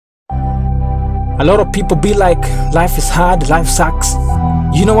A lot of people be like, life is hard, life sucks.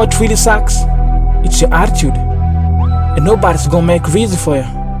 You know what really sucks? It's your attitude. And nobody's gonna make it easy for you.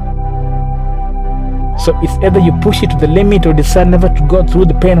 So it's either you push it to the limit or decide never to go through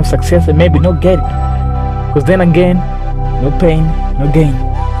the pain of success and maybe not get it. Because then again, no pain, no gain.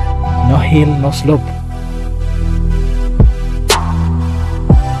 No hill, no slope.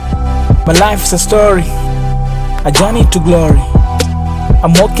 My life is a story, a journey to glory.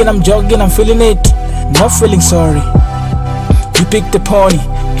 I'm walking, I'm jogging, I'm feeling it, not feeling sorry. You picked a pony,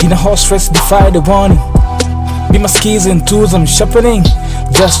 in a horse race, defy the warning. Be my skis and tools, I'm sharpening,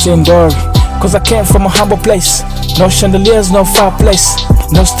 just to endure. Cause I came from a humble place. No chandeliers, no fireplace.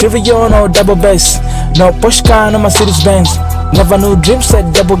 No stereo, no double bass. No push car, no Mercedes Benz. Never knew dreams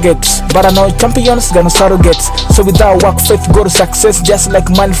said double gates. But I know champions gonna start gates. So without work, faith go to success. Just like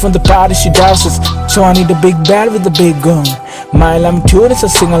money from the party she dances. So I need a big band with a big gun. My lamb tune is a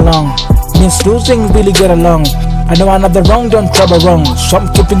sing along. Means losing, really get along. I know another wrong, don't trouble wrong. So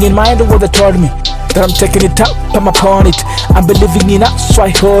I'm keeping in mind what they told me. That I'm taking it up, I'm upon it. I'm believing in it, so I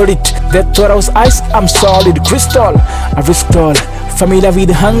heard it. They thought I was ice, I'm solid. Crystal, I risked all. Familiar with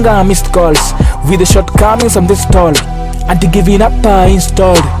the hunger, I missed calls. With the shortcomings, I'm this tall. Anti giving up, I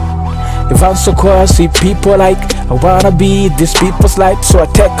installed. If I'm so cool, I see people like I wanna be this people's light. So I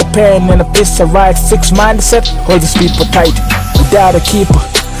take a pen and a piece of write. Fixed mindset, hold these people tight. Without a keeper,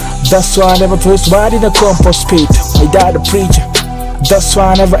 that's why I never placed word in a compost pit. Without a preacher, that's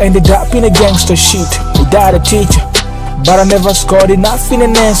why I never ended up in a gangster shit. Without a teacher, but I never scored enough in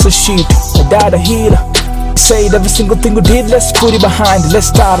an answer sheet. Without a healer, said every single thing we did, let's put it behind. Let's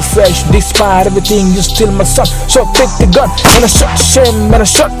start afresh, despite everything, you still my son. So pick the gun, and I shot shame, and I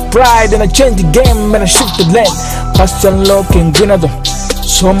shot pride, and I changed the game, and I shifted lane. Past unlocking Grenado,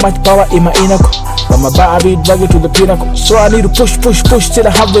 so much power in my inner core. From my body, drag it to the pinnacle. So I need to push till I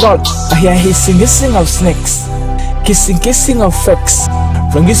have it all. I hear hissing of snakes, kissing of fakes.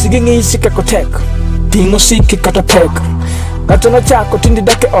 From kissing kakotech, tingo siki katapek. Natona chako tindi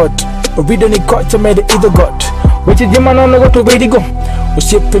dake out. Obido ni kocha made either got. Wachi jema naona watu wedigo.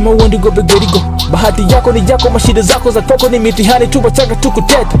 Usiepe mawundi go begedigo. Bahati yako ni yako, mashida zako za kwako ni mitihani tu, wataka tu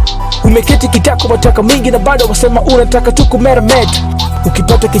kuteta. Umeketi kitako wataka mingi na bado wasema unataka tu kumerameta.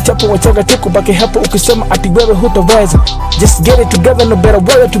 Ukipata kichapo wataka tu kubaki hapo ukisema ati wewe hutaweza. Just get it together, no better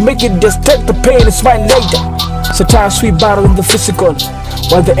way to make it. Just take the pain and smile later. Sometimes we battle in the physical,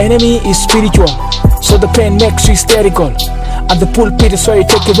 while the enemy is spiritual. So the pain makes you hysterical. And the pulpit is where you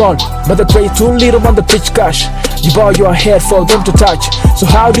take it all. But they pray too little on the pitch cash. You bow your head for them to touch. So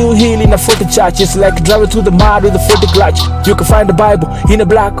how do you heal in a 40 church? It's like driving through the mud with a 40 clutch. You can find the Bible in a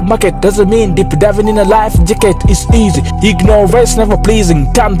black market. Doesn't mean deep diving in a life jacket is easy. Ignorance never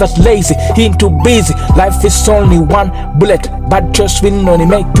pleasing. Time that's lazy, ain't too busy. Life is only one bullet. Bad choice will only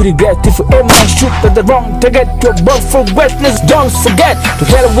make you regret. If you aim and shoot at the wrong target, you're born for greatness. Don't forget to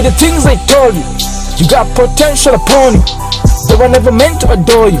hell with the things I told you. You got potential upon you. They were never meant to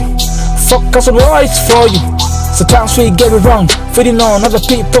adore you. Focus on what is for you. Sometimes we get it wrong, feeding on other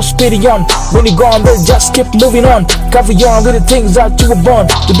people, speeding on. When you go on, they'll just keep moving on. Carry on with the things that you were born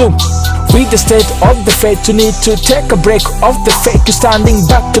to do. With the state of the faith, you need to take a break off the fake. You're standing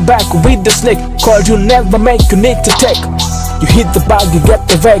back to back with the snake. Call you never make, you need to take. You hit the bag, you get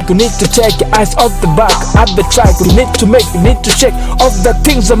the rake. You need to take your eyes off the back at the track. You need to make, you need to shake off the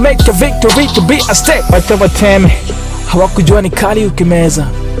things that make a victory to be a stake. Wacha wateme, hawakujua ni kali ukimeza.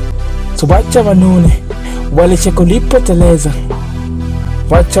 So wacha wanune, walicheka ulipoteleza.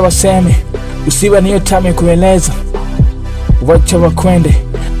 Wacha waseme, usiwe na hiyo tamu ya kueleza. Wacha wakwende,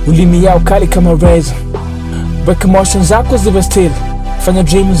 ulimi yao kali kama razor. Weka emotions zako ziwe still, fanya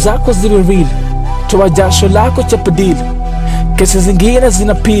dreams zako ziwe real. Toa jasho lako chapa deal, kesi zingine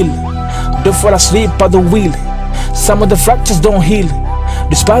zina peel. Don't fall asleep at the wheel, some of the fractures don't heal.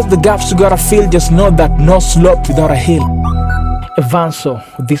 Despite the gaps you gotta fill, just know that no slope without a hill. Evanso,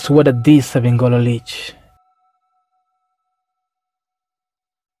 this word at this Savingolo Leech.